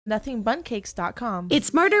nothingbunCakes.com.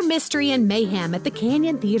 It's murder, mystery, and mayhem at the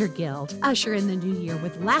Canyon Theater Guild. Usher in the new year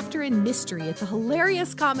with laughter and mystery at the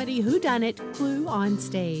hilarious comedy Whodunit, Clue on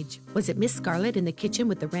Stage. Was it Miss Scarlet in the kitchen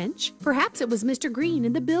with the wrench? Perhaps it was Mr. Green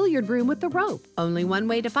in the billiard room with the rope. Only one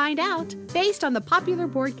way to find out. Based on the popular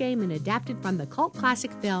board game and adapted from the cult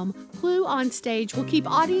classic film, Clue on Stage will keep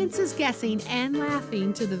audiences guessing and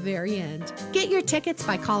laughing to the very end. Get your tickets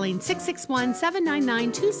by calling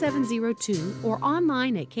 661-799-2702 or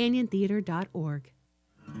online at canyontheater.org.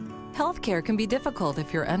 Healthcare can be difficult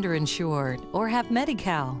if you're underinsured or have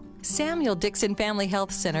Medi-Cal. Samuel Dixon Family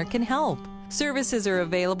Health Center can help. Services are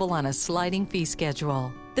available on a sliding fee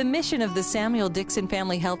schedule. The mission of the Samuel Dixon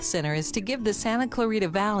Family Health Center is to give the Santa Clarita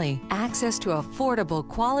Valley access to affordable,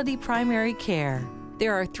 quality primary care.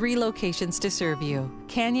 There are 3 locations to serve you: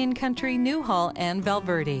 Canyon Country, Newhall, and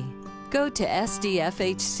Valverde. Go to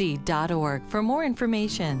sdfhc.org for more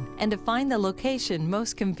information and to find the location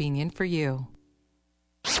most convenient for you.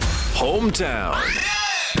 Hometown.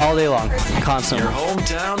 All day long, constantly. Your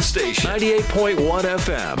hometown station, 98.1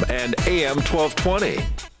 FM and AM 1220.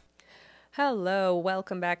 Hello,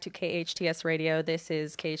 welcome back to KHTS Radio. This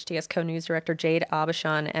is KHTS Co-News Director Jade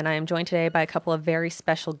Abishan, and I am joined today by a couple of very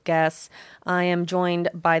special guests. I am joined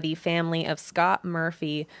by the family of Scott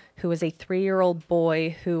Murphy, who is a 3-year-old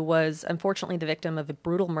boy who was unfortunately the victim of a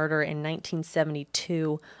brutal murder in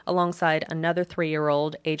 1972, alongside another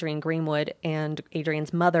 3-year-old, Adrian Greenwood, and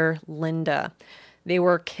Adrian's mother, Linda. They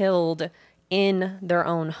were killed in their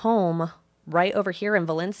own home right over here in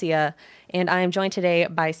Valencia. And I am joined today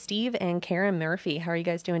by Steve and Karen Murphy. How are you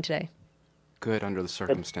guys doing today? Good under the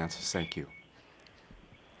circumstances. Thank you.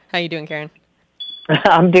 How are you doing, Karen?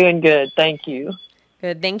 I'm doing good. Thank you.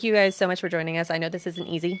 Good. Thank you guys so much for joining us. I know this isn't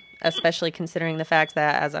easy, especially considering the fact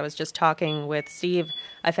that as I was just talking with Steve,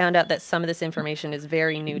 I found out that some of this information is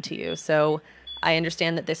very new to you. So I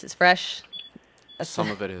understand that this is fresh.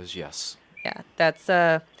 Some of it is, yes. Yeah, that's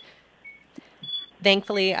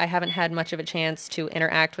thankfully, I haven't had much of a chance to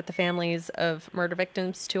interact with the families of murder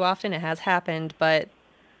victims too often. It has happened, but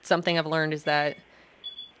something I've learned is that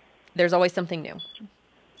there's always something new.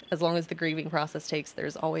 As long as the grieving process takes,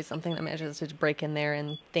 there's always something that manages to break in there,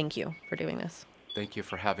 and thank you for doing this. Thank you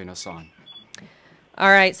for having us on. All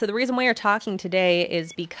right, so the reason why you're talking today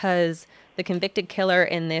is because the convicted killer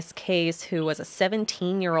in this case, who was a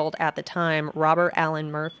 17-year-old at the time, Robert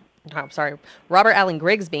Allen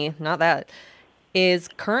Grigsby, not that, is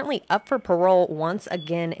currently up for parole once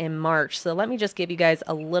again in March. So let me just give you guys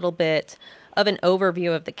a little bit of an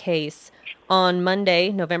overview of the case. On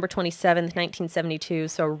Monday, November 27th, 1972,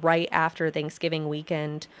 so right after Thanksgiving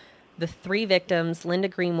weekend, the 3 victims, Linda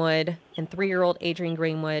Greenwood and 3-year-old Adrian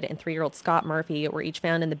Greenwood and 3-year-old Scott Murphy, were each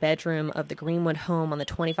found in the bedroom of the Greenwood home on the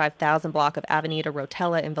 25,000 block of Avenida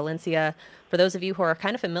Rotella in Valencia. For those of you who are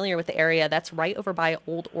kind of familiar with the area, that's right over by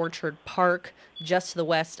Old Orchard Park, just to the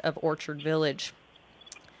west of Orchard Village.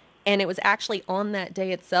 And it was actually on that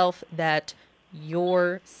day itself that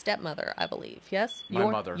your stepmother, I believe, yes?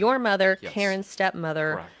 Your mother, yes. Karen's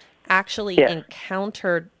stepmother, correct, actually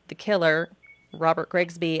encountered the killer, Robert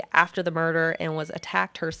Grigsby, after the murder and was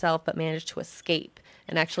attacked herself but managed to escape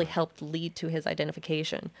and actually helped lead to his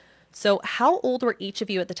identification. So how old were each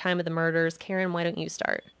of you at the time of the murders? Karen, why don't you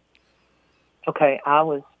start? Okay, I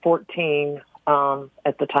was 14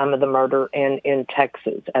 at the time of the murder and in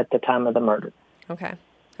Texas at the time of the murder. Okay.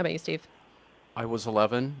 How about you, Steve? I was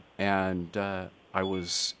 11, and I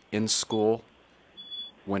was in school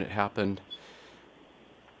when it happened,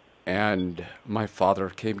 and my father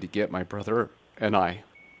came to get my brother and I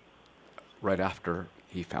right after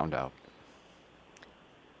he found out.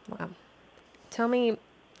 Wow. Tell me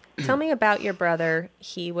about your brother.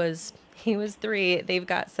 He was 3. They've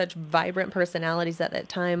got such vibrant personalities at that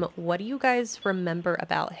time. What do you guys remember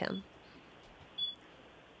about him?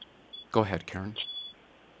 Go ahead, Karen.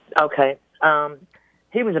 Okay.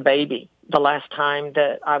 He was a baby the last time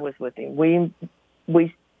that I was with him.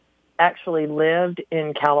 We actually lived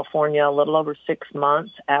in California a little over 6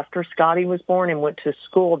 months after Scotty was born and went to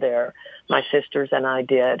school there. My sisters and I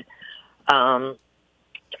did. And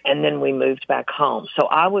then we moved back home. So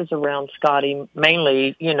I was around Scotty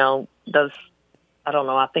mainly, those, I don't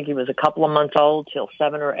know, I think he was a couple of months old till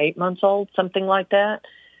 7 or 8 months old, something like that.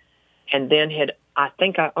 And then I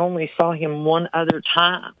think I only saw him one other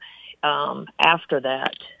time after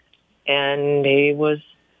that, and he was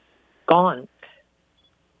gone.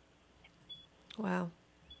 Wow.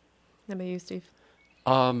 How about you, Steve?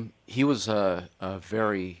 He was a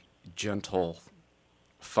very gentle,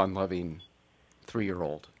 fun-loving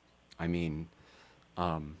 3-year-old. I mean,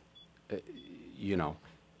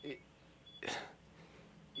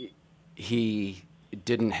 he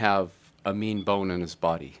didn't have a mean bone in his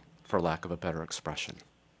body, for lack of a better expression.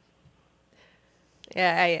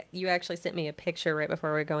 Yeah, you actually sent me a picture right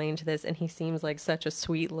before we were going into this, and he seems like such a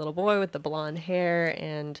sweet little boy with the blonde hair.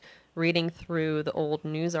 And reading through the old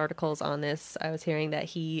news articles on this, I was hearing that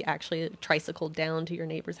he actually tricycled down to your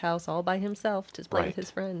neighbor's house all by himself to play with his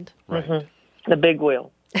friend. Right. Mm-hmm. The big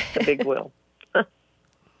wheel. The big wheel.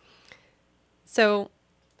 So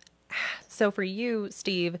for you,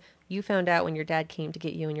 Steve, you found out when your dad came to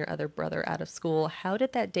get you and your other brother out of school. How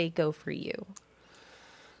did that day go for you?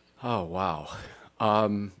 Oh, wow.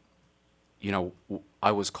 You know,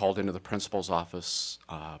 I was called into the principal's office.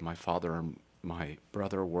 My father and my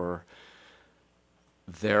brother were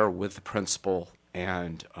there with the principal,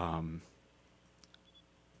 and,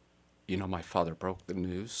 you know, my father broke the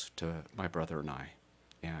news to my brother and I.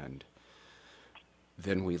 And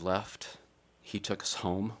then we left. He took us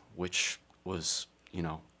home, which was, you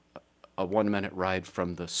know, a 1-minute ride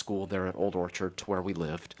from the school there at Old Orchard to where we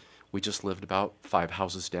lived. We just lived about 5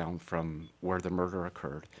 houses down from where the murder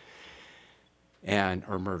occurred,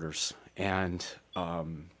 or murders. And,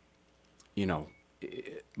 you know,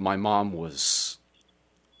 my mom was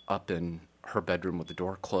up in her bedroom with the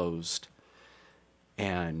door closed,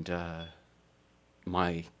 and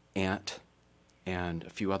my aunt and a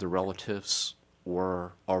few other relatives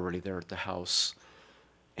were already there at the house.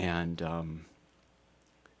 And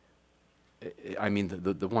I mean,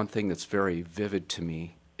 the one thing that's very vivid to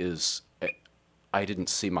me is I didn't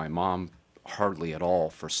see my mom hardly at all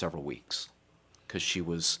for several weeks, because she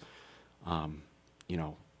was, you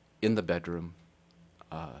know, in the bedroom,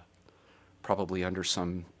 probably under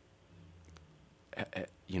some,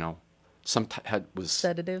 you know, was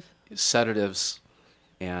sedatives,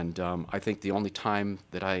 and I think the only time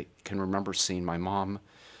that I can remember seeing my mom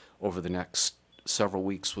over the next several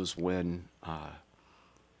weeks was when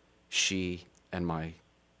she and my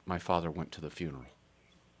father went to the funeral.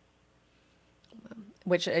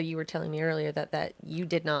 Which you were telling me earlier that you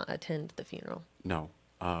did not attend the funeral. No.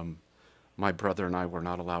 My brother and I were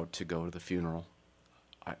not allowed to go to the funeral.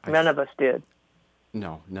 None of us did.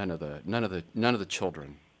 No, none of the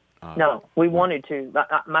children. No, we wanted to.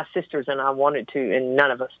 My sisters and I wanted to, and none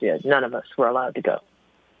of us did. None of us were allowed to go.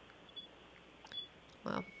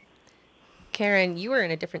 Wow. Karen, you were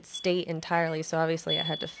in a different state entirely, so obviously I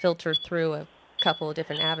had to filter through a couple of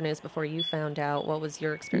different avenues before you found out. What was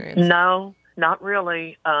your experience? No, not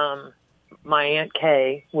really. My Aunt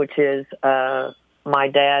Kay, which is my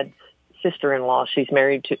dad's sister-in-law, she's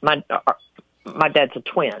married to my dad's a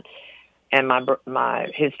twin, and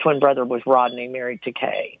his twin brother was Rodney, married to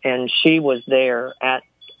Kay, and she was there at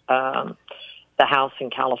the house in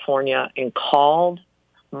California and called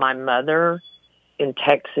my mother in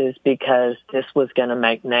Texas because this was going to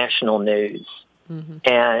make national news. Mm-hmm.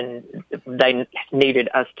 And they needed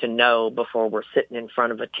us to know before we're sitting in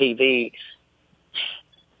front of a TV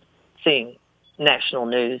seeing national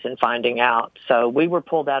news and finding out. So we were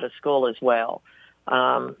pulled out of school as well.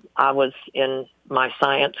 I was in my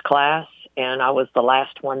science class, and I was the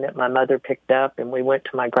last one that my mother picked up, and we went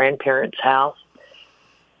to my grandparents' house.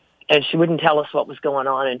 And she wouldn't tell us what was going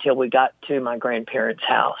on until we got to my grandparents'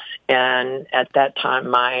 house. And at that time,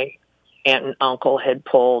 my aunt and uncle had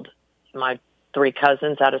pulled my 3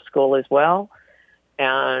 cousins out of school as well.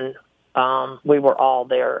 And we were all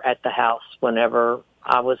there at the house whenever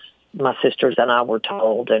my sisters and I were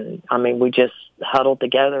told. And, I mean, we just huddled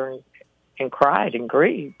together and cried and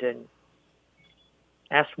grieved and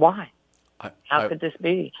asked why. How could this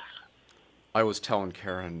be? I was telling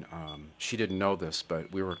Karen, she didn't know this,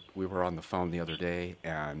 but we were on the phone the other day,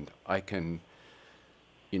 and I can,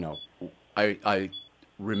 you know, I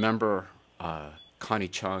remember Connie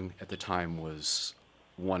Chung at the time was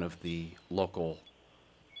one of the local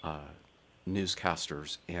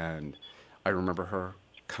newscasters, and I remember her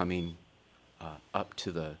coming up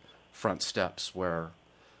to the front steps where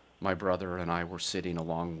my brother and I were sitting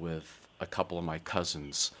along with a couple of my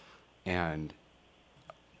cousins, and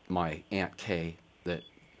my Aunt Kay that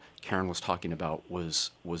Karen was talking about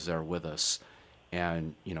was there with us.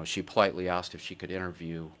 And, you know, she politely asked if she could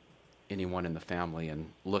interview anyone in the family,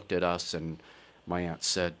 and looked at us, and my aunt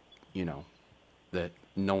said, you know, that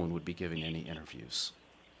no one would be giving any interviews.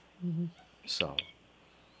 Mm-hmm. So.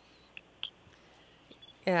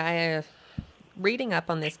 Yeah, reading up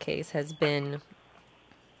on this case has been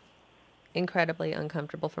incredibly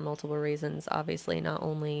uncomfortable for multiple reasons. Obviously, not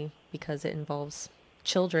only because it involves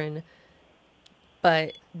children,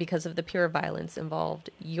 but because of the pure violence involved.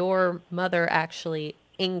 Your mother actually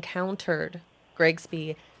encountered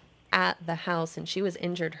Grigsby at the house, and she was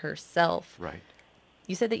injured herself. Right.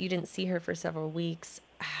 You said that you didn't see her for several weeks.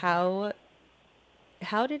 How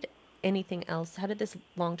how did this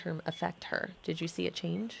long-term affect her? Did you see a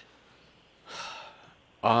change?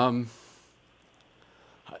 I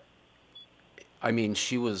mean,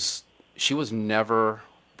 she was never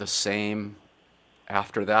the same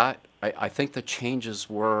after that. I think the changes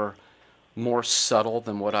were more subtle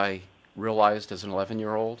than what I realized as an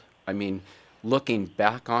 11-year-old. I mean, looking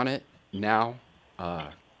back on it now,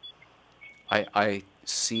 I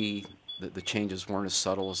see that the changes weren't as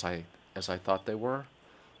subtle as I thought they were.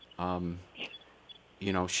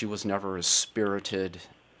 You know, she was never as spirited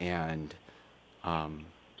and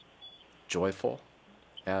joyful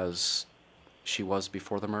as she was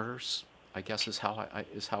before the murders, I guess is how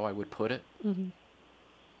I would put it. Mm-hmm.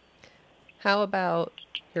 How about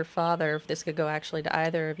your father? If this could go actually to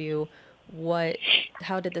either of you,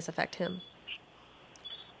 how did this affect him?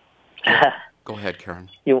 Go ahead, Karen.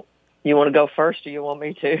 You want to go first, or you want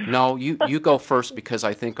me to? No, you go first, because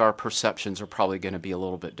I think our perceptions are probably going to be a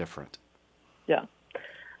little bit different. Yeah.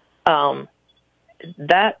 The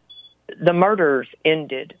murders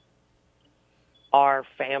ended our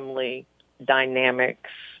family dynamics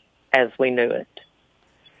as we knew it.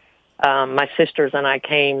 My sisters and I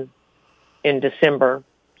came in December,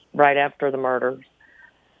 right after the murders,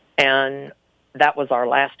 and that was our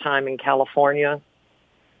last time in California.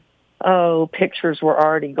 Oh, pictures were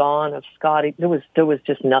already gone of Scotty. There was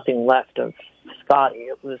just nothing left of Scotty.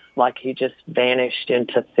 It was like he just vanished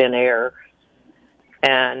into thin air.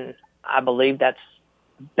 And I believe that's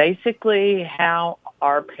basically how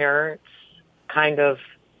our parents kind of,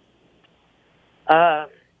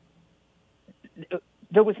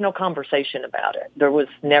 there was no conversation about it. There was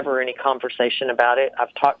never any conversation about it.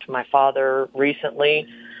 I've talked to my father recently.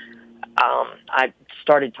 I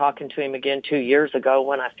started talking to him again 2 years ago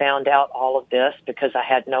when I found out all of this, because I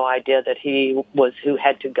had no idea that he was who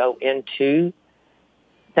had to go into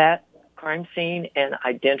that crime scene and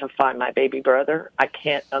identify my baby brother. I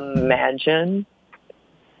can't imagine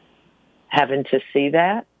having to see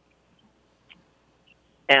that.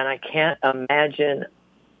 And I can't imagine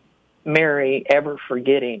Mary ever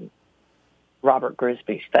forgetting Robert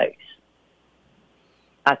Grigsby's face.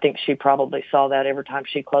 I think she probably saw that every time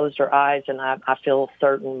she closed her eyes, and I feel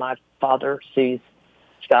certain my father sees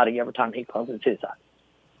Scotty every time he closes his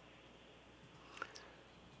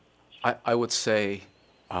eyes. I would say,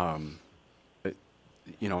 you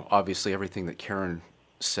know, obviously everything that Karen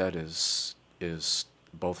said is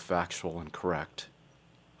both factual and correct.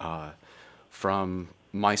 From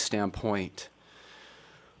my standpoint,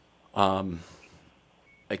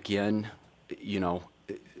 again, you know,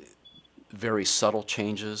 very subtle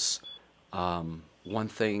changes. One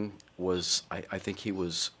thing was, I think he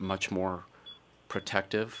was much more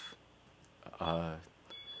protective,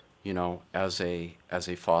 you know, as a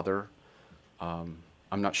father.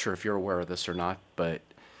 I'm not sure if you're aware of this or not, but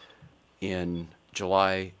in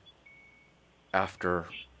July, after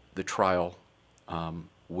the trial,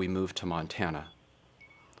 we moved to Montana.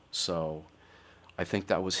 So I think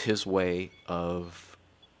that was his way of,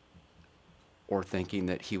 or thinking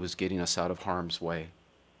that he was getting us out of harm's way.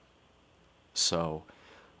 So,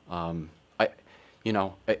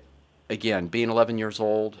 again, being 11 years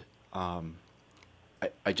old, I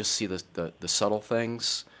just see the subtle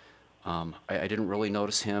things. I didn't really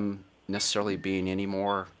notice him necessarily being any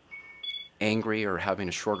more angry or having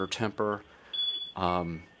a shorter temper.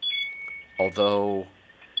 Although,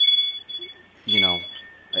 you know,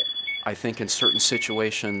 I think in certain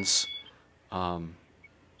situations, I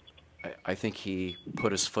think he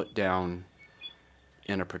put his foot down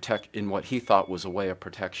in what he thought was a way of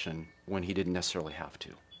protection when he didn't necessarily have to.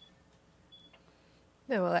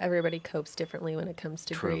 No, well, everybody copes differently when it comes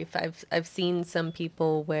to True. grief. I've seen some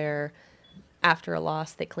people where after a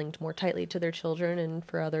loss they cling more tightly to their children, and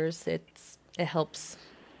for others it helps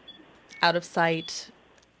out of sight,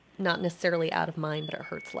 not necessarily out of mind, but it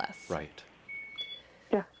hurts less. Right.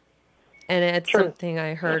 And it's True. something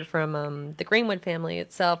I heard from the Greenwood family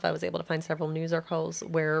itself. I was able to find several news articles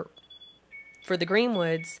where, for the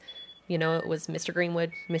Greenwoods, you know, it was Mr.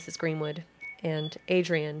 Greenwood, Mrs. Greenwood, and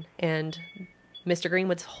Adrian. And Mr.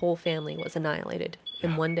 Greenwood's whole family was annihilated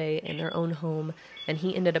in one day in their own home. And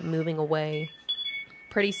he ended up moving away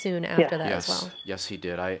pretty soon after that as well. Yes, he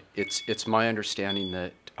did. It's my understanding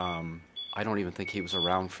that I don't even think he was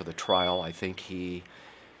around for the trial. I think he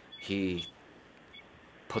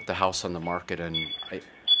put the house on the market, and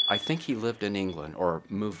I think he lived in England or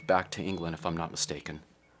moved back to England, if I'm not mistaken.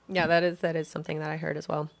 Yeah, that is something that I heard as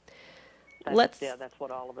well. That's what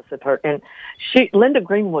all of us have heard. And Linda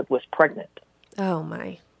Greenwood was pregnant. Oh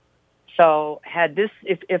my! So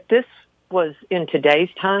if this was in today's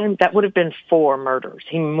time, that would have been 4 murders.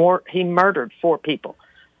 He murdered 4 people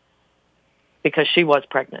because she was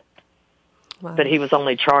pregnant. Wow. But he was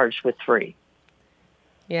only charged with 3.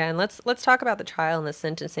 Yeah, and let's talk about the trial and the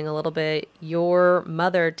sentencing a little bit. Your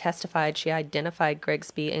mother testified she identified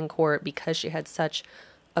Grigsby in court because she had such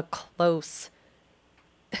a close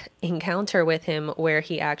encounter with him where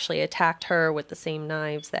he actually attacked her with the same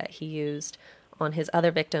knives that he used on his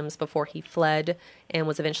other victims before he fled and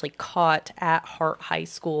was eventually caught at Hart High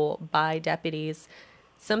School by deputies.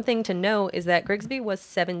 Something to note is that Grigsby was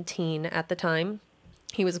 17 at the time.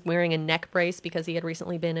 He was wearing a neck brace because he had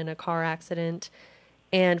recently been in a car accident.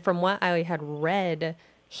 And from what I had read,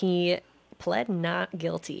 he pled not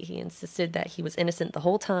guilty. He insisted that he was innocent the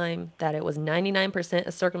whole time, that it was 99%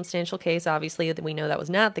 a circumstantial case. Obviously, we know that was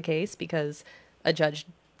not the case because a judge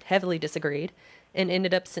heavily disagreed and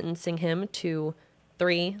ended up sentencing him to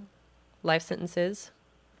 3 life sentences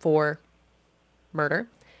for murder,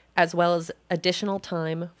 as well as additional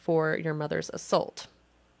time for your mother's assault.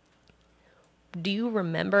 Do you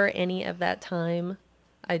remember any of that time?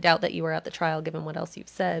 I doubt that you were at the trial given what else you've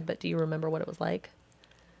said, but do you remember what it was like?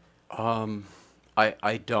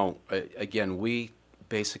 I don't. Again, we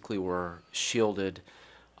basically were shielded,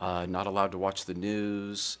 not allowed to watch the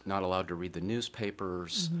news, not allowed to read the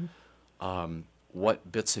newspapers.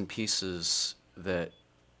 What bits and pieces that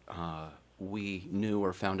we knew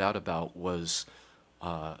or found out about was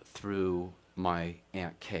through my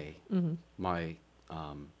Aunt Kay, my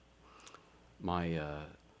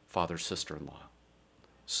father's sister-in-law.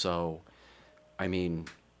 So, I mean,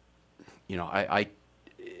 you know,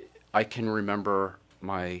 I can remember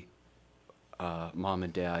my mom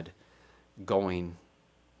and dad going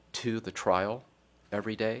to the trial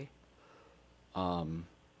every day.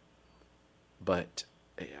 But,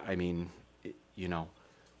 I mean, you know,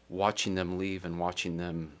 watching them leave and watching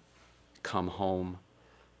them come home,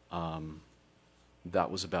 that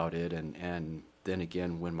was about it. And then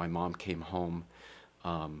again, when my mom came home,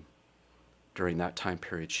 during that time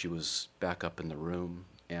period, she was back up in the room,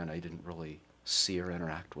 and I didn't really see or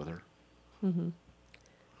interact with her.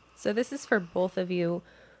 So this is for both of you.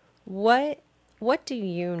 What do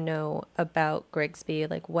you know about Grigsby?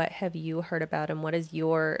 Like, what have you heard about him? What is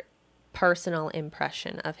your personal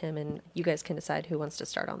impression of him? And you guys can decide who wants to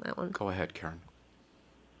start on that one. Go ahead, Karen.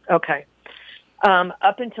 Okay.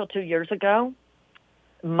 Up until 2 years ago,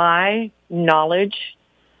 my knowledge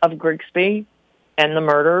of Grigsby and the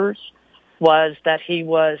murders was that he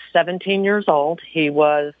was 17 years old. He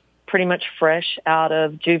was pretty much fresh out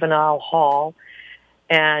of juvenile hall,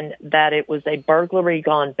 and that it was a burglary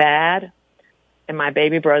gone bad, and my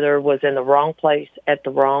baby brother was in the wrong place at the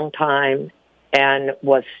wrong time and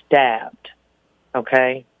was stabbed,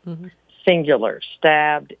 okay? Singular,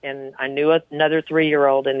 stabbed, and I knew another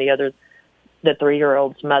 3-year-old, and the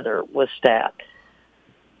 3-year-old's mother was stabbed.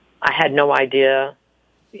 I had no idea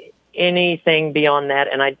anything beyond that,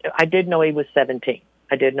 and I did know he was 17.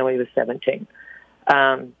 I did know he was 17.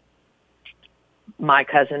 My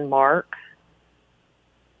cousin Mark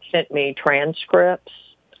sent me transcripts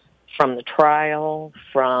from the trial,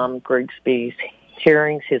 from Grigsby's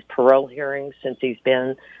hearings, his parole hearings, since he's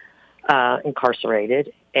been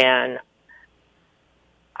incarcerated, and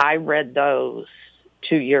I read those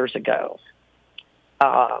 2 years ago.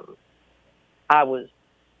 I was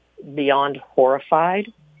beyond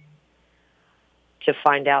horrified to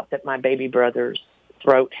find out that my baby brother's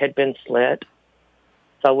throat had been slit.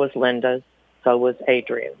 So was Linda's. So was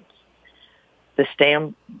Adrian's. The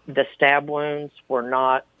stab wounds were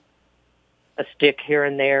not a stick here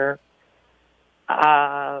and there.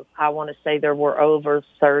 I want to say there were over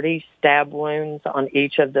 30 stab wounds on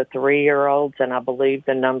each of the 3-year-olds, and I believe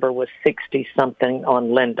the number was 60-something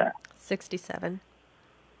on Linda. 67.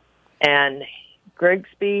 And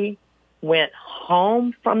Grigsby went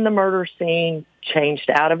home from the murder scene, changed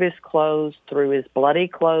out of his clothes, threw his bloody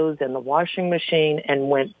clothes in the washing machine, and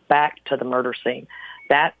went back to the murder scene.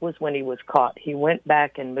 That was when he was caught. He went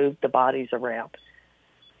back and moved the bodies around.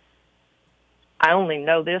 I only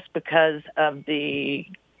know this because of it's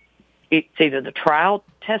either the trial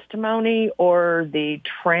testimony or the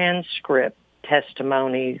transcript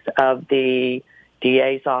testimonies of the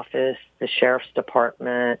DA's office, the sheriff's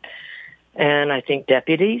department, and I think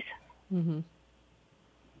deputies.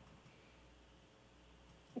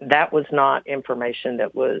 That was not information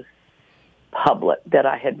that was public that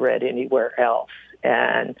I had read anywhere else.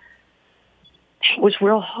 And it was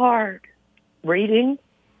real hard reading.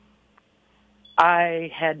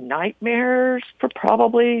 I had nightmares for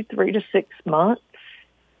probably 3 to 6 months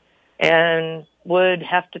and would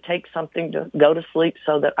have to take something to go to sleep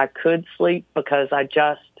so that I could sleep, because I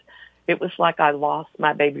just it was like I lost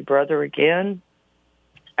my baby brother again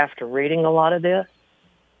after reading a lot of this.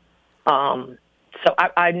 So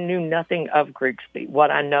I knew nothing of Grigsby.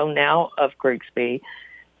 What I know now of Grigsby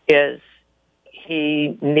is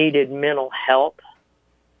he needed mental help,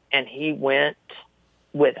 and he went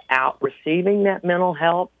without receiving that mental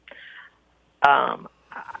help.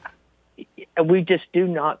 We just do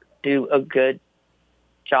not do a good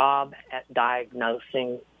job at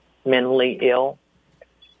diagnosing mentally ill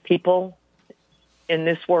people in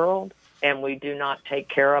this world, and we do not take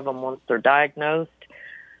care of them once they're diagnosed.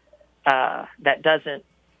 That doesn't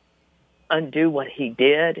undo what he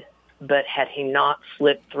did, but had he not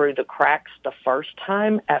slipped through the cracks the first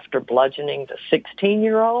time after bludgeoning the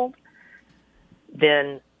 16-year-old,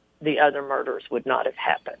 then the other murders would not have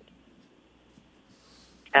happened.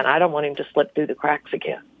 And I don't want him to slip through the cracks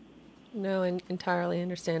again. No, entirely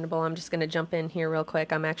understandable. I'm just going to jump in here real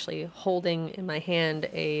quick. I'm actually holding in my hand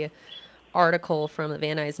a article from the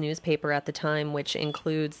Van Nuys newspaper at the time, which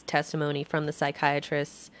includes testimony from the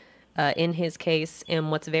psychiatrist in his case.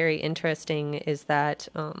 And what's very interesting is that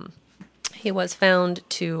he was found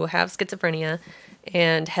to have schizophrenia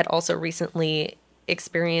and had also recently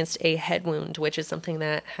experienced a head wound, which is something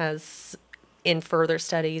that has, in further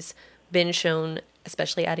studies, been shown,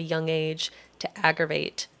 especially at a young age, to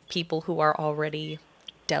aggravate people who are already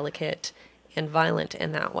delicate and violent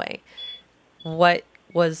in that way. What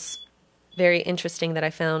was very interesting that I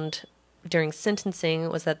found during sentencing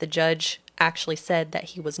was that the judge actually said that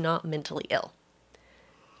he was not mentally ill.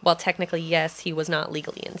 While technically, yes, he was not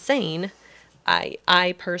legally insane,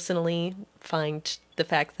 I personally find the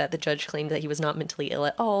fact that the judge claimed that he was not mentally ill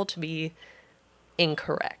at all to be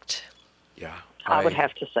incorrect. Yeah. I would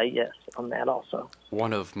have to say yes on that also.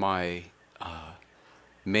 One of my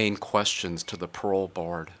main questions to the parole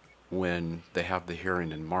board when they have the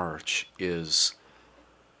hearing in March is,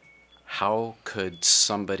 how could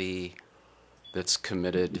somebody that's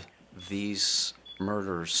committed these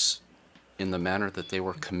murders in the manner that they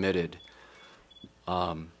were committed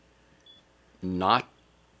not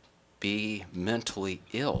be mentally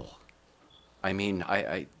ill? I mean,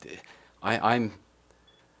 I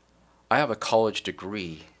have a college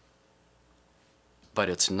degree, but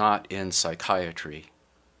it's not in psychiatry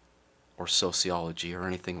or sociology or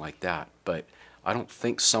anything like that. But I don't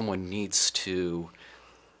think someone needs to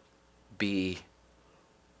be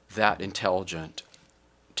that intelligent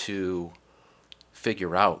to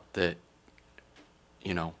figure out that,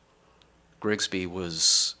 you know, Grigsby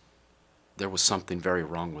there was something very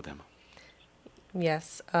wrong with him.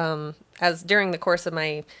 Yes. As during the course of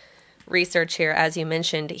my research here, as you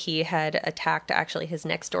mentioned, he had attacked actually his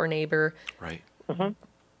next door neighbor. Right. Mm-hmm.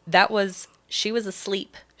 She was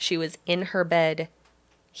asleep. She was in her bed.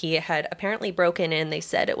 He had apparently broken in. They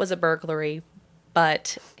said it was a burglary,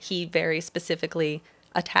 but he very specifically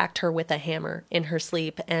attacked her with a hammer in her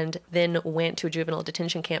sleep and then went to a juvenile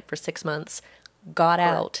detention camp for 6 months, got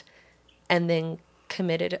out, and then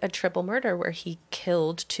committed a triple murder where he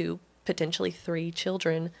killed 2, potentially 3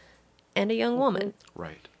 children and a young woman.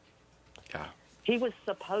 Right. Yeah. He was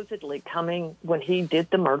supposedly coming, when he did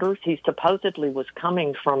the murders, he supposedly was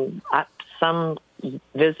coming from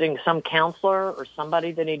visiting some counselor or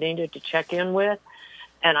somebody that he needed to check in with.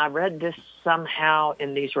 And I read this somehow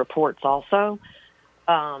in these reports also,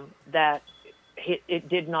 that it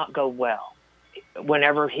did not go well.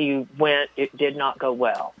 Whenever he went, it did not go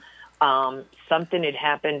well. Something had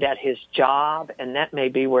happened at his job, and that may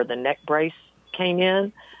be where the neck brace came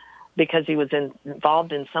in, because he was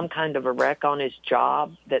involved in some kind of a wreck on his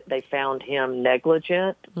job that they found him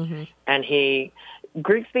negligent. Mm-hmm. And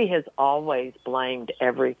Grigsby has always blamed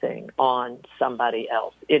everything on somebody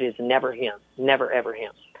else. It is never him, never ever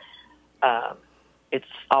him. It's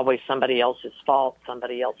always somebody else's fault.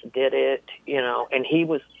 Somebody else did it, and he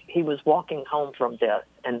was walking home from this,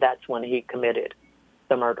 and that's when he committed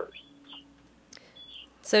the murders.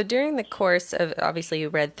 So during the course of, obviously you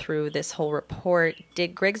read through this whole report,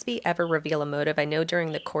 did Grigsby ever reveal a motive? I know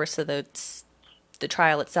during the course of the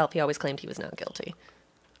trial itself, he always claimed he was not guilty.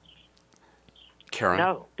 Karen?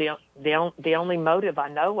 No, the only motive I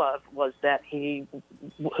know of was that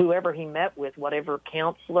whoever he met with, whatever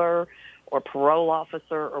counselor or parole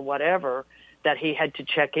officer or whatever that he had to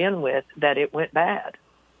check in with, that it went bad.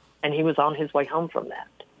 And he was on his way home from that.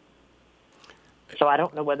 So I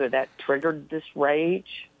don't know whether that triggered this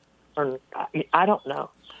rage, or I don't know.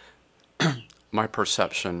 My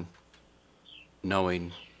perception,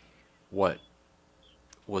 knowing what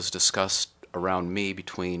was discussed around me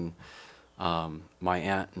between my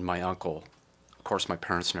aunt and my uncle, of course my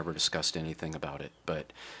parents never discussed anything about it,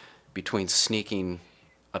 but between sneaking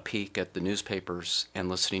a peek at the newspapers and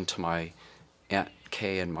listening to my Aunt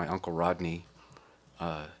Kay and my Uncle Rodney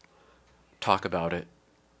talk about it,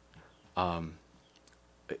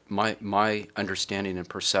 my understanding and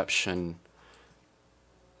perception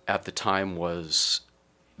at the time was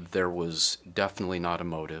there was definitely not a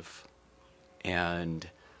motive, and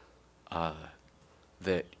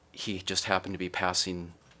that he just happened to be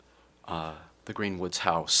passing the Greenwoods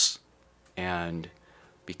house, and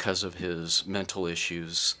because of his mental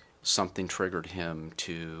issues, something triggered him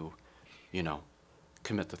to,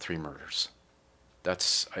 commit the 3 murders.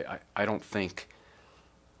 I don't think,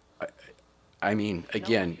 I mean,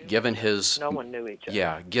 again, given his... No one knew each other.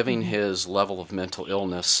 Yeah, given his level of mental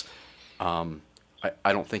illness, I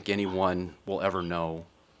don't think anyone will ever know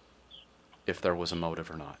if there was a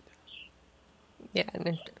motive or not. Yeah,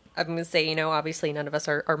 and I'm going to say, obviously none of us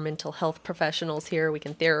are mental health professionals here. We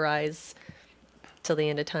can theorize till the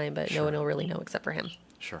end of time, but no one will really know except for him.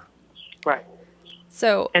 Sure. Right.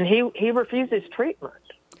 So... And he refuses treatment.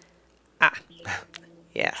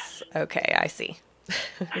 Yes. Okay, I see.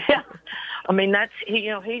 Yeah. I mean, that's,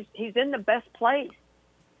 he's in the best place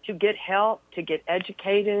to get help, to get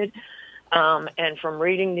educated. And from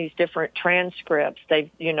reading these different transcripts,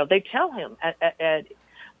 they tell him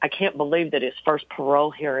I can't believe that his first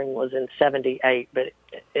parole hearing was in 78, but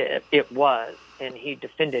it was, and he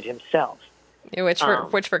defended himself. Which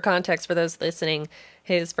for context, for those listening,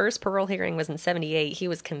 his first parole hearing was in 78. He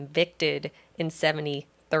was convicted in 73.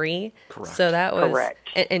 Correct. So that was Correct.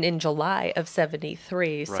 And in July of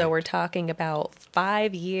 73. Right. So we're talking about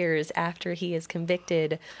 5 years after he is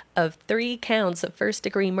convicted of 3 counts of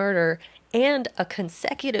first-degree murder and a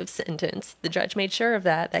consecutive sentence. The judge made sure of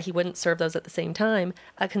that he wouldn't serve those at the same time.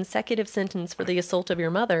 A consecutive sentence for the assault of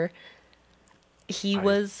your mother. He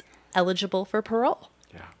was eligible for parole.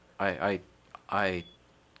 Yeah. I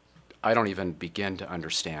don't even begin to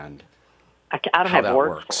understand I don't how have that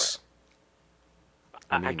words works. for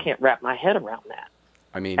it. I can't wrap my head around that.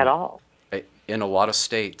 I mean, at all. In a lot of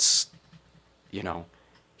states,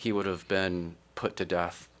 he would have been put to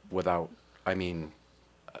death without,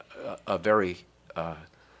 a very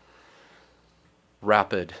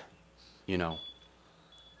rapid,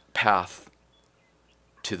 path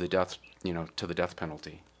to the death, to the death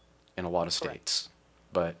penalty in a lot of states.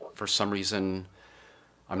 But for some reason,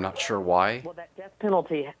 I'm not sure why. Well, that death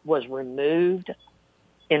penalty was removed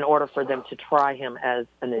in order for them to try him as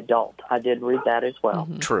an adult. I did read that as well.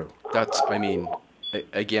 Mm-hmm. True. That's,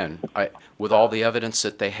 again, with all the evidence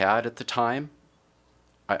that they had at the time,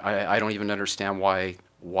 I don't even understand why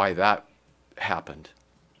that happened.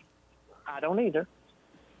 I don't either.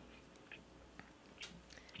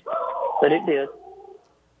 But it did.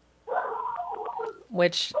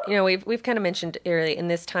 Which, we've kind of mentioned earlier in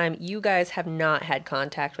this time, you guys have not had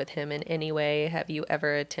contact with him in any way. Have you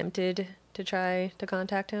ever attempted to try to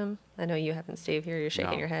contact him? I know you haven't, Steve. Here, you're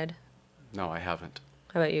shaking your head. No, I haven't.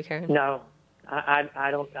 How about you, Karen? No,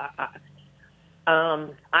 I don't.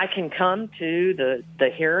 I can come to the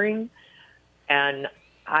hearing, and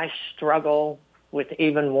I struggle with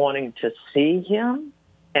even wanting to see him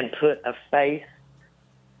and put a face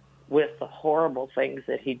with the horrible things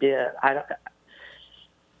that he did.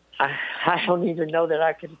 I don't even know that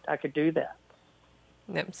I could do that.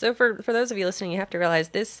 Yeah. So for those of you listening, you have to realize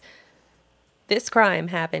this crime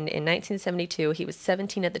happened in 1972. He was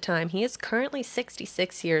 17 at the time. He is currently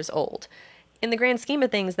 66 years old. In the grand scheme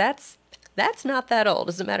of things, that's not that old.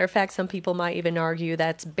 As a matter of fact, some people might even argue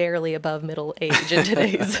that's barely above middle age in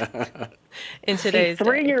today's He's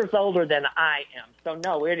 3 years older than I am. So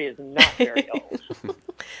no, it is not very old.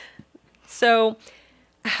 So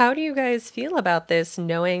how do you guys feel about this,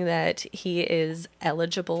 knowing that he is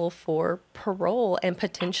eligible for parole and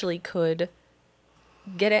potentially could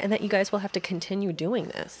get it, and that you guys will have to continue doing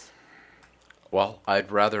this? Well,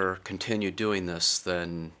 I'd rather continue doing this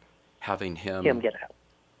than having him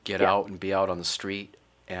get out and be out on the street.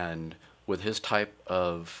 And with his type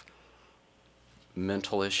of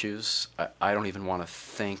mental issues, I don't even want to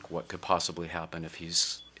think what could possibly happen if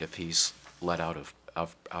he's let out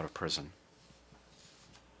of prison.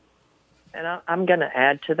 And I'm going to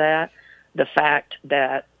add to that the fact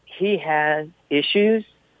that he has issues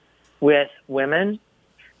with women.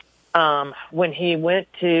 When he went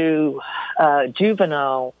to the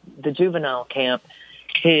juvenile camp,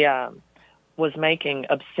 he was making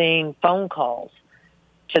obscene phone calls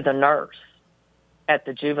to the nurse at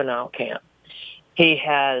the juvenile camp. He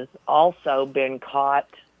has also been caught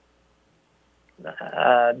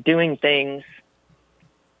doing things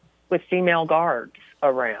with female guards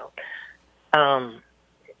around.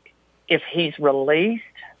 If he's released,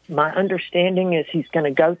 my understanding is he's going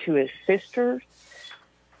to go to his sister's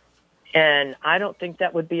And I don't think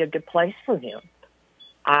that would be a good place for him.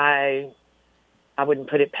 I wouldn't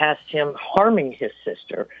put it past him harming his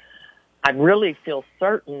sister. I really feel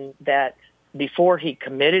certain that before he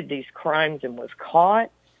committed these crimes and was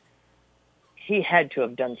caught, he had to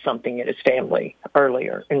have done something in his family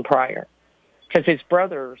earlier and prior, because his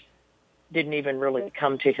brothers didn't even really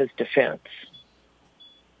come to his defense.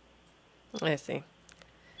 I see.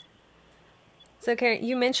 So, Karen,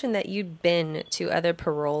 you mentioned that you'd been to other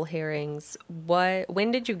parole hearings.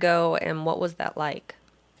 When did you go, and what was that like?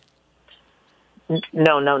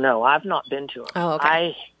 No. I've not been to them. Oh,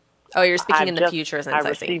 okay. You're speaking in the future, since I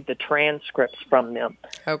received the transcripts from them.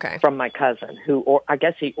 Okay. From my cousin, I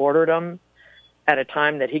guess he ordered them at a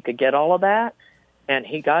time that he could get all of that, and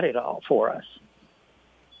he got it all for us.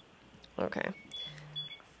 Okay.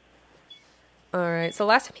 All right. So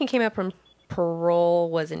last time he came up from parole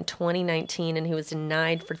was in 2019, and he was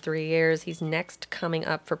denied for 3 years. He's next coming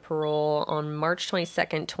up for parole on March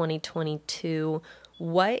 22nd, 2022.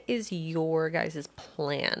 What is your guys'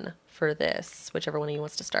 plan for this? Whichever one of you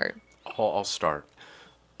wants to start. I'll start.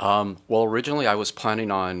 Well, originally I was planning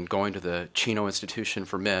on going to the Chino Institution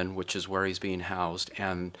for Men, which is where he's being housed,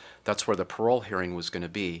 and that's where the parole hearing was going to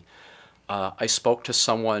be. I spoke to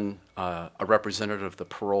someone, a representative of the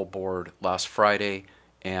parole board last Friday,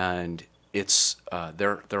 and it's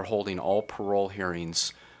they're holding all parole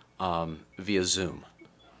hearings via Zoom.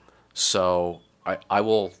 So I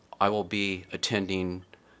will be attending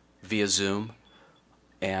via Zoom,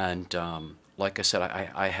 and like I said,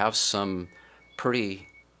 I have some pretty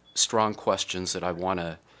strong questions that I want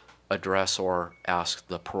to address or ask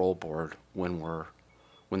the parole board when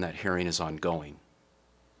that hearing is ongoing.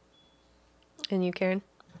 And you, Karen?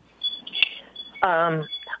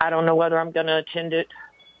 I don't know whether I'm going to attend it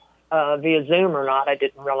via Zoom or not. I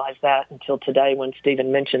didn't realize that until today when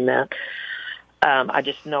Stephen mentioned that. I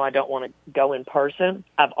just know I don't want to go in person.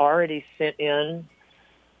 I've already sent in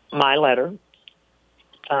my letter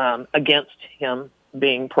against him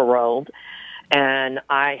being paroled, and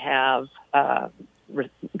I have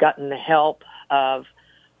gotten the help of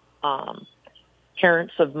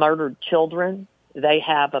parents of murdered children. They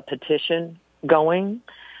have a petition going,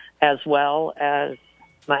 as well as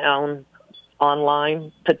my own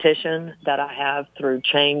online petition that I have through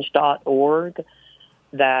change.org,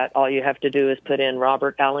 that all you have to do is put in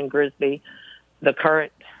Robert Allen Grigsby. The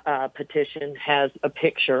current petition has a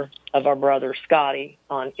picture of our brother Scotty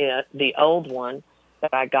on it. The old one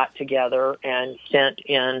that I got together and sent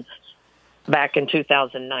in back in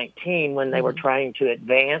 2019 when they were trying to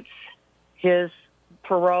advance his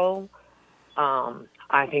parole,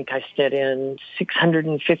 I think I sent in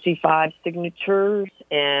 655 signatures,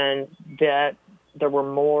 and that there were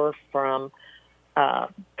more from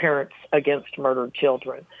parents against murdered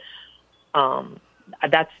children.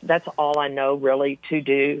 That's all I know really to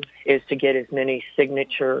do, is to get as many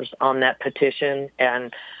signatures on that petition.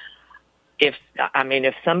 And if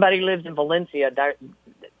somebody lives in Valencia,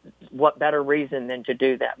 what better reason than to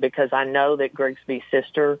do that? Because I know that Grigsby's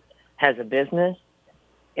sister has a business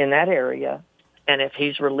in that area, and if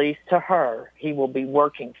he's released to her, he will be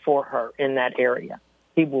working for her in that area.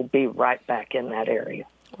 He will be right back in that area.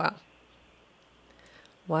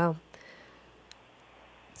 Wow.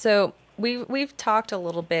 So we've talked a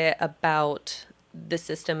little bit about the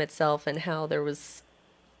system itself and how there was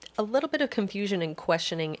a little bit of confusion and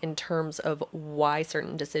questioning in terms of why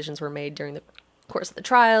certain decisions were made during the course of the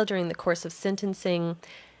trial, during the course of sentencing.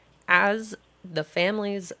 As the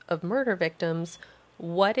families of murder victims,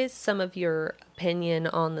 what is some of your opinion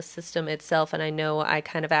on the system itself? And I know I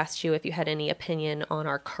kind of asked you if you had any opinion on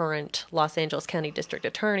our current Los Angeles County District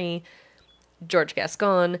Attorney, George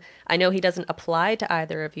Gascon. I know he doesn't apply to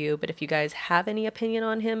either of you, but if you guys have any opinion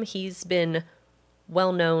on him, he's been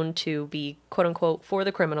well known to be, quote unquote, for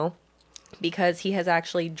the criminal, because he has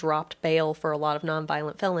actually dropped bail for a lot of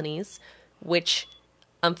nonviolent felonies, which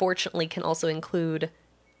unfortunately can also include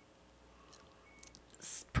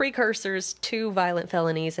precursors to violent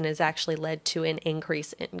felonies, and has actually led to an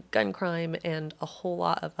increase in gun crime and a whole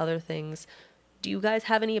lot of other things. Do you guys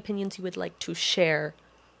have any opinions you would like to share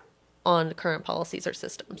on current policies or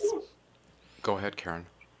systems? Go ahead, Karen.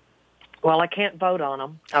 Well, I can't vote on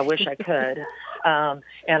them. I wish I could.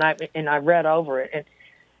 And I read over it. And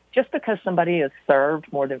just because somebody has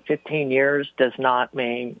served more than 15 years does not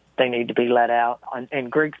mean they need to be let out.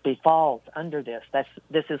 And Grigsby falls under this.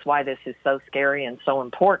 This is why this is so scary and so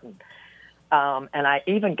important. And I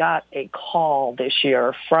even got a call this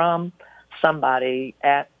year from somebody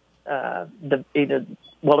at it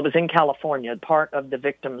was in California. Part of the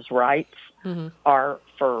victims' rights are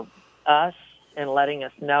for us and letting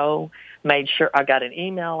us know, made sure I got an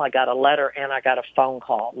email, I got a letter, and I got a phone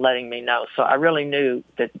call letting me know. So I really knew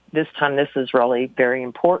that this time this is really very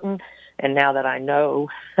important. And now that I know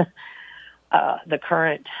the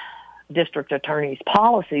current district attorney's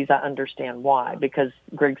policies, I understand why, because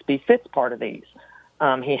Grigsby fits part of these.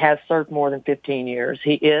 He has served more than 15 years.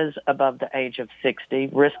 He is above the age of 60.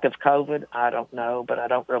 Risk of COVID, I don't know, but I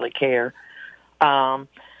don't really care. And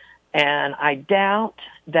I doubt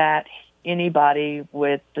that anybody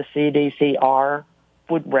with the CDCR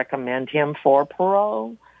would recommend him for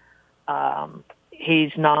parole.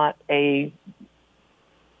 He's not a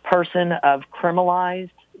person of criminalized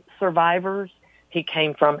survivors. He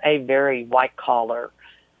came from a very white-collar,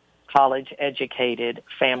 college-educated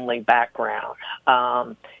family background.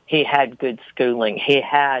 He had good schooling. He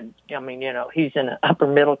had, he's in an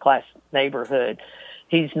upper-middle-class neighborhood.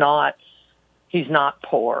 He's not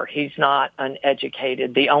poor. He's not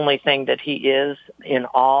uneducated. The only thing that he is in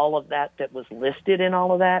all of that was listed in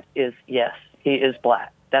all of that is, yes, he is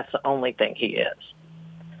black. That's the only thing he is.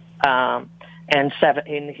 And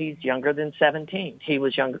he's younger than 17. He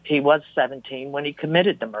was 17 when he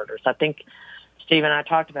committed the murders. I think Steve and I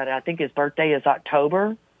talked about it. I think his birthday is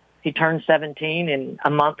October. He turned 17, and a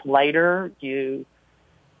month later, you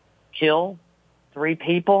kill 3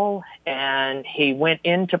 people, and he went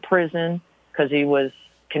into prison because he was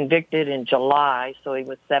convicted in July, so he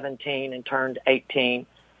was 17 and turned 18,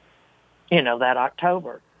 that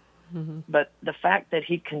October. Mm-hmm. But the fact that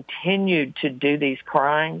he continued to do these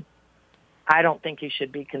crimes, I don't think he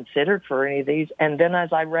should be considered for any of these. And then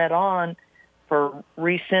as I read on, for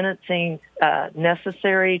resentencing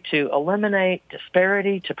necessary to eliminate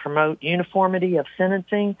disparity, to promote uniformity of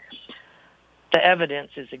sentencing, the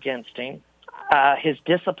evidence is against him. His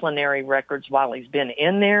disciplinary records while he's been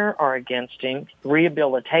in there are against him.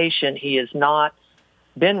 Rehabilitation, he has not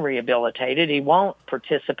been rehabilitated. He won't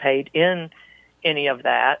participate in any of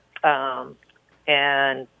that.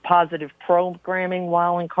 And positive programming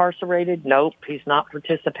while incarcerated, nope, he's not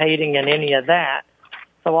participating in any of that.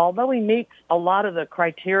 So although he meets a lot of the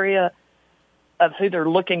criteria of who they're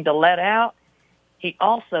looking to let out, he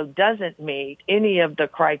also doesn't meet any of the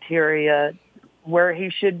criteria where he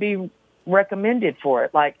should be recommended for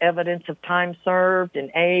it, like evidence of time served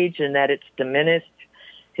and age, and that it's diminished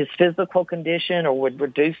his physical condition or would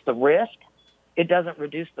reduce the risk. It doesn't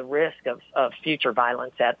reduce the risk of future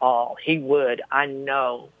violence at all. He would, I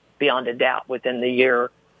know, beyond a doubt, within the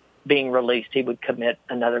year being released, he would commit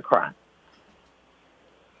another crime.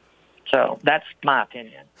 So that's my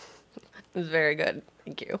opinion. It was very good.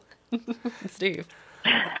 Thank you. Steve.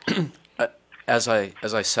 As I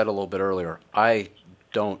said a little bit earlier, I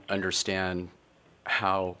don't understand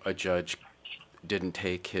how a judge didn't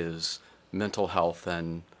take his mental health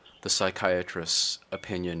and the psychiatrist's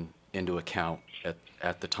opinion into account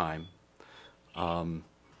at the time. I'm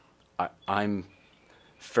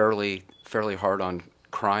fairly hard on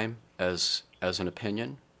crime as an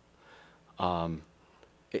opinion. I'm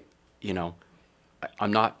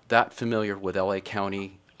not that familiar with LA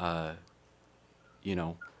County,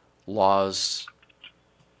 laws,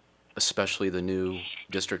 especially the new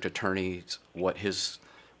district attorney, what he's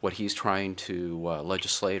trying to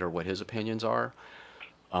legislate or what his opinions are.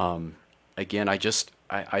 Again, I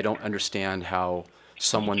don't understand how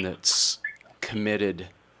someone that's committed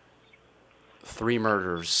 3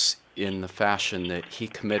 murders in the fashion that he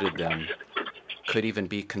committed them could even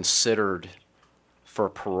be considered for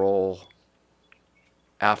parole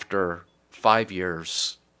after 5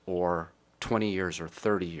 years or 20 years or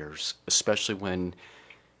 30 years, especially when,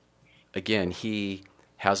 again, he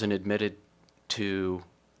hasn't admitted to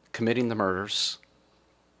committing the murders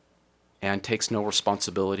and takes no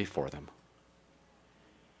responsibility for them.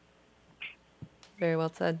 Very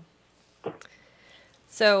well said.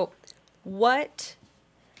 So what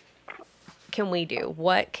can we do?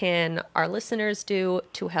 What can our listeners do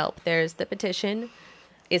to help? There's the petition.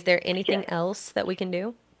 Is there anything else that we can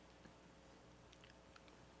do?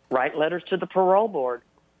 Write letters to the parole board.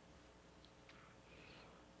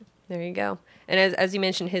 There you go. And as you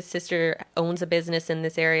mentioned, his sister owns a business in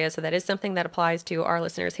this area, so that is something that applies to our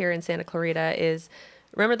listeners here in Santa Clarita. Is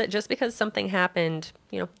remember that just because something happened,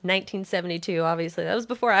 1972, obviously that was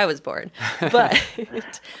before I was born, but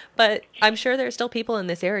I'm sure there are still people in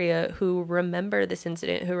this area who remember this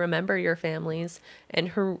incident, who remember your families, and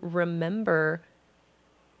who remember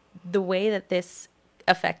the way that this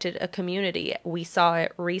affected a community. We saw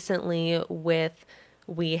it recently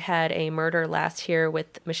we had a murder last year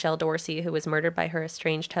with Michelle Dorsey, who was murdered by her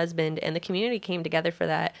estranged husband, and the community came together for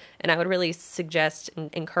that. And I would really suggest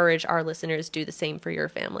and encourage our listeners do the same for your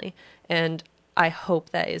family. And I hope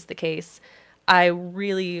that is the case. I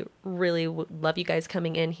really, really would love you guys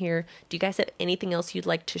coming in here. Do you guys have anything else you'd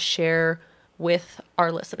like to share with our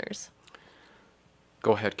listeners?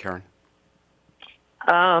 Go ahead, Karen.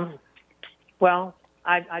 Well,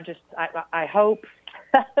 I hope,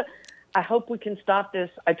 I hope we can stop this.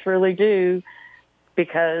 I truly do,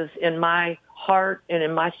 because in my heart and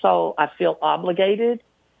in my soul, I feel obligated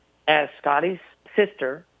as Scotty's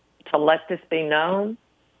sister to let this be known,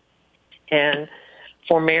 and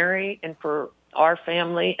for Mary and for our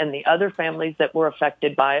family and the other families that were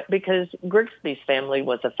affected by it, because Grigsby's family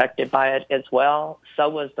was affected by it as well. So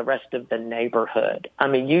was the rest of the neighborhood. I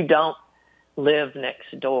mean, you don't live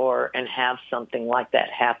next door and have something like that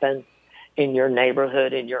happen in your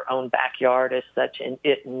neighborhood, in your own backyard as such, and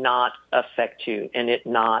it not affect you and it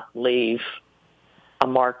not leave a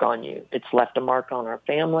mark on you. It's left a mark on our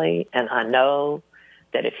family, and I know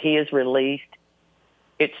that if he is released,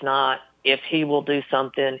 it's not if he will do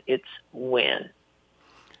something, it's when.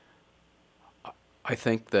 I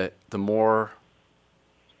think that the more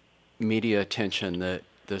media attention that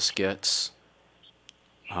this gets,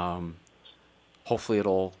 hopefully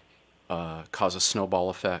it'll cause a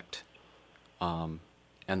snowball effect, and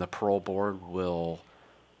the parole board will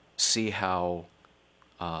see how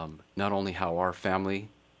not only how our family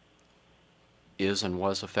is and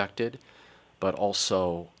was affected, but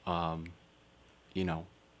also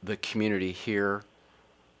the community here,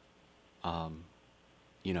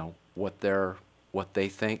 what they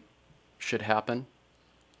think should happen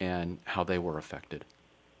and how they were affected.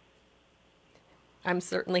 I'm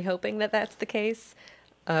certainly hoping that that's the case.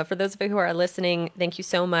 For those of you who are listening, thank you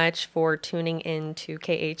so much for tuning in to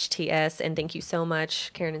KHTS, and thank you so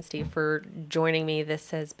much, Karen and Steve, for joining me. This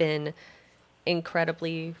has been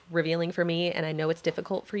incredibly revealing for me, and I know it's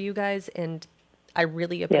difficult for you guys, and I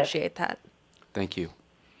really appreciate that. Thank you.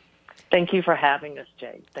 Thank you for having us,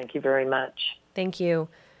 Jade. Thank you very much. Thank you.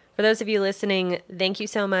 For those of you listening, thank you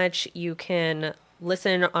so much. You can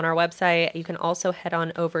listen on our website. You can also head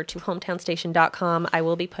on over to hometownstation.com. I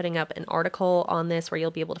will be putting up an article on this where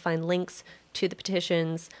you'll be able to find links to the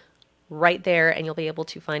petitions right there, and you'll be able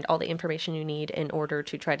to find all the information you need in order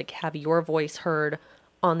to try to have your voice heard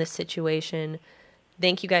on this situation.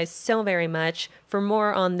 Thank you guys so very much. For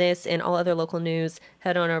more on this and all other local news,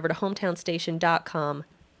 head on over to hometownstation.com.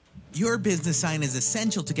 Your business sign is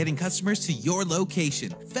essential to getting customers to your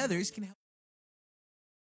location. Feathers can help.